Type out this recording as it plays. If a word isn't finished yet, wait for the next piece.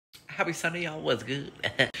Happy Sunday, y'all. What's good?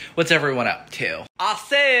 What's everyone up to? I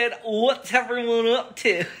said, what's everyone up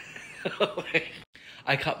to?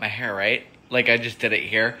 I cut my hair, right? Like I just did it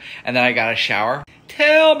here. And then I got a shower.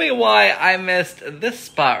 Tell me why I missed this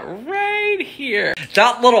spot right here.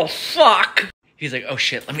 That little fuck. He's like, oh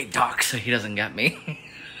shit, let me duck so he doesn't get me.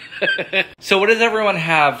 So what does everyone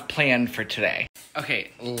have planned for today? Okay,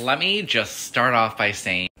 let me just start off by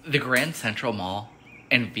saying the Grand Central Mall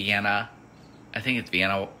in Vienna, I think it's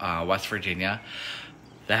Vienna, West Virginia.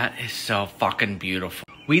 That is so fucking beautiful.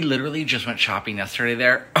 We literally just went shopping yesterday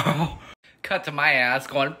there. Oh, cut to my ass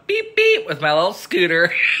going beep beep with my little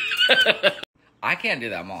scooter. I can't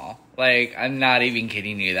do that mall. Like, I'm not even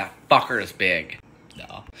kidding you. That fucker is big.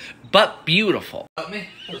 No. But beautiful. Me.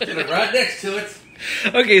 Let's get it right next to it.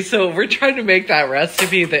 Okay, so we're trying to make that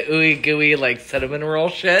recipe, the ooey gooey like cinnamon roll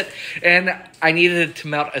shit, and I needed to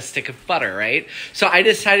melt a stick of butter, right? So I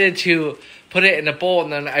decided to put it in a bowl,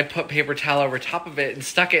 and then I put paper towel over top of it and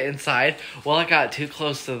stuck it inside. Well, I got too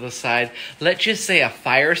close to the side. Let's just say a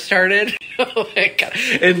fire started. Oh my God.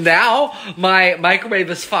 And now my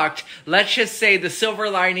microwave is fucked. Let's just say the silver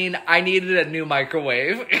lining, I needed a new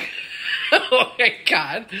microwave. Oh my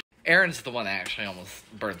God. Aaron's the one that actually almost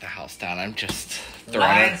burnt the house down. I'm just throwing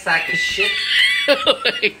Lying it. sack of shit. Oh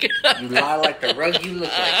my God. You lie like the rug you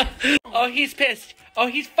look like. Oh, he's pissed. Oh,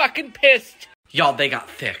 he's fucking pissed. Y'all, they got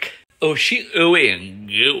thick. Oh, she ooey and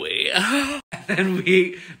gooey. And then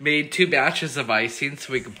we made 2 batches of icing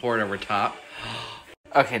so we could pour it over top.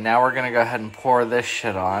 Okay, now we're gonna go ahead and pour this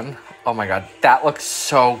shit on. Oh my God, that looks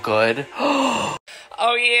so good. Oh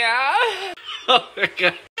yeah. Oh my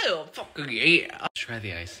God. Oh fucking yeah. Let's try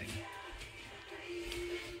the icing.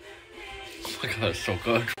 Oh my God, that's so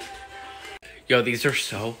good. Yo, these are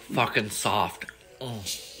so fucking soft. Oh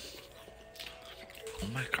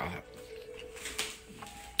my God.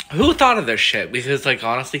 Who thought of this shit? Because, like,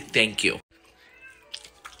 honestly, thank you.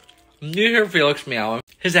 You hear Felix meowing?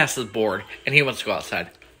 His ass is bored, and he wants to go outside.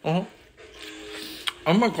 Oh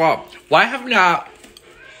my God. Why haven't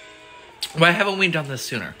we done this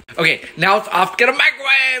sooner? Okay, now it's off to get a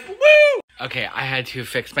microwave! Woo! Okay, I had to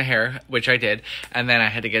fix my hair, which I did, and then I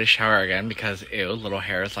had to get a shower again because, ew, little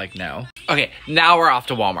hair is like, no. Okay, now we're off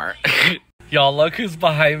to Walmart. Y'all, look who's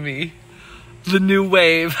behind me. The new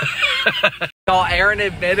wave. So Aaron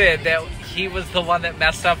admitted that he was the one that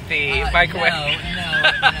messed up the microwave.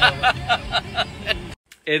 No.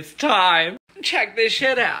 It's time. Check this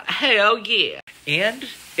shit out. Hell yeah. And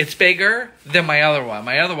it's bigger than my other one.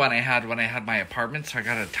 My other one I had when I had my apartment, so I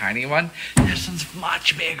got a tiny one. This one's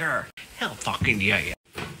much bigger. Hell fucking yeah.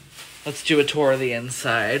 Let's do a tour of the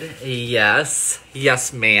inside. Yes.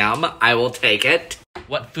 Yes, ma'am. I will take it.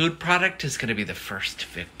 What food product is going to be the first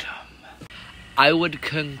victim? I would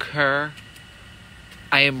concur.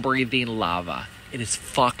 I am breathing lava. It is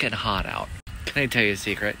fucking hot out. Can I tell you a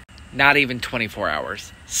secret? Not even 24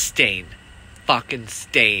 hours. Stain. Fucking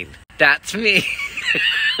stain. That's me.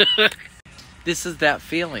 This is that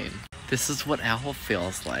feeling. This is what owl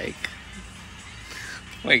feels like.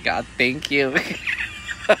 Oh my God, thank you.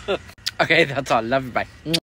 Okay, that's all. Love you. Bye.